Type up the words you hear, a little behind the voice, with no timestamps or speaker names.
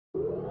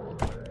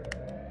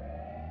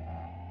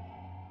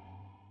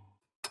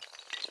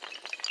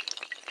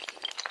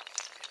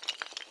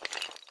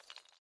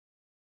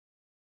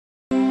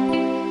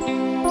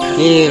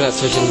Ni lah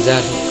Syon jar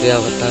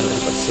Kiaw tar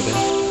dapat sudah.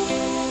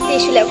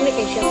 Sulit aku ni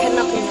kan siapa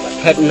nak ni.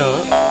 Het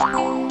no.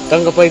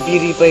 Tang kapai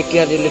piri pai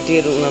Kiaw di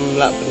letir ngam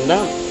lak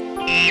pendap.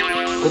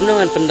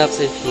 Kumnangan pendap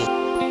saya pi.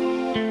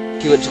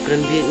 Kiwat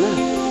cukran biit lah.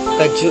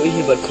 Kaju ini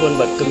buat kron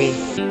buat kami.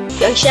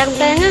 Yang siang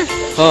tengah.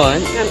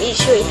 Hon. Ngam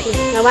isu ipi.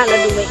 Ngawat lah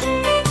duwe.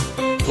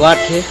 Wat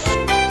he.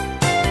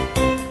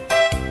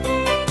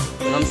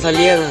 Ngam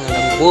saliang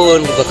ngam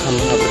pun bakam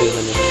habri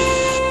mana.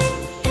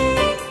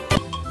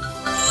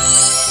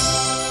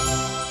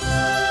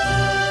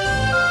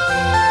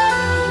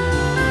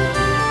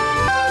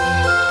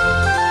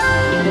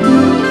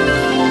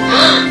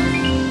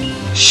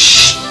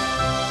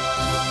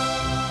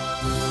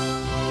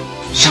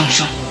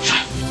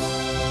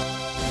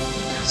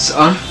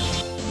 Syon,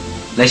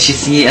 lagi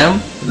singi am,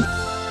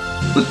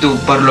 utu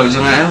perlu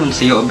jangan am,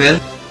 sayok bel,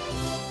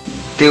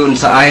 tiun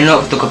sa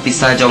ainok tu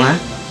kepisah jangan,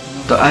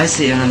 tu ai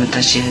sayang am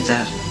tasih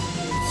jar.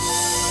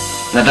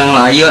 Nadang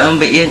layo am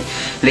bein,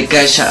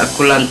 lekai syak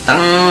aku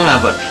lantang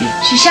lah buat pi.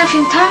 Shisha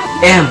finta?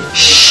 Em,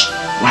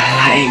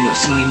 walai yo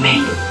semui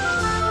mei.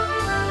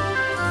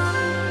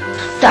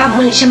 Tak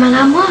boleh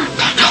semalama.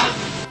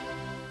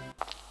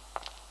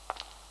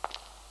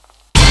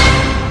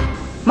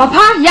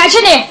 Mapa, ya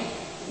sini.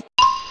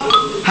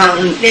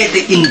 Hang ni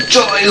te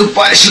enjoy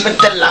upai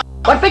sebentar lah.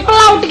 Buat pek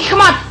pelau di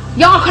kemat,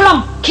 yang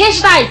akalom, kes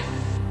tay.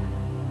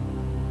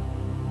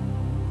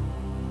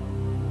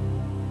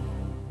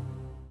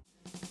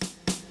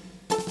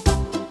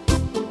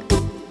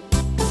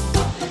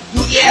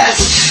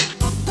 Yes,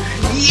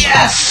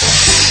 yes.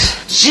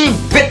 She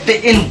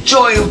better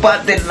enjoy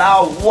upai te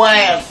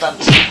lawai tat.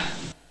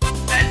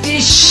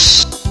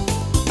 Adish.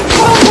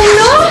 Oh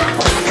no,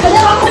 ada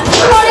aku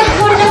keluar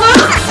dengar.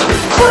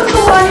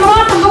 Keluar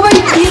luar, tanggapai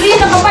diri,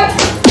 tanggapai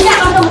tidak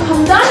ada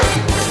hamdan.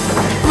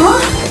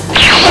 Hah?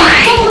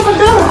 Kamu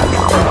betul.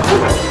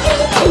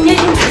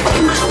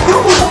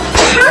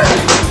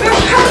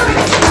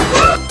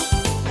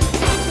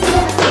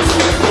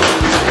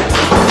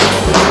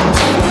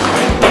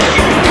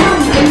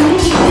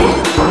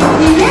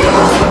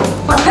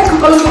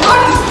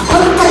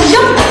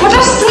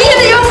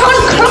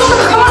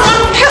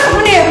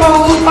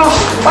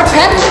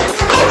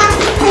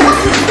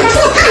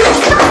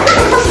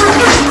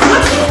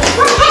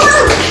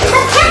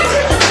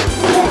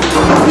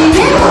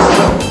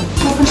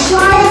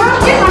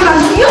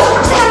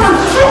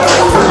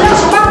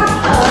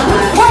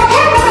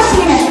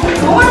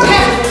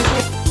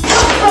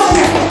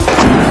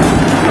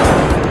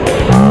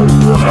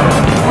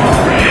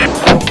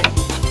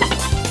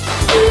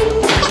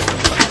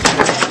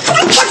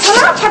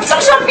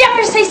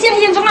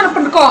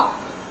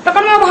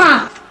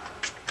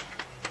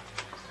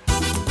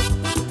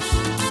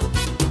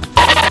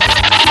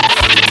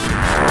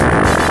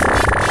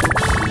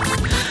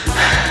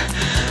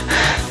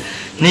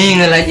 Ni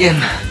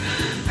ngelayan.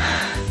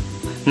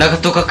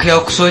 Nak tu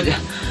Kiaw ksuid.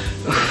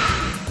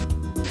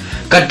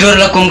 Kadur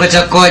lakum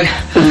kajakot.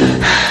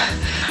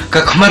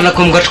 Kakmar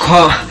lakum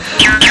gatko.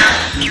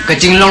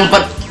 Kajinglong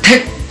pat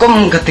tek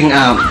kum kating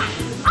am.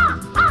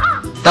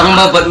 Tang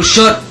babat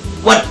usot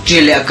wat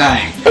jeli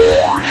akai.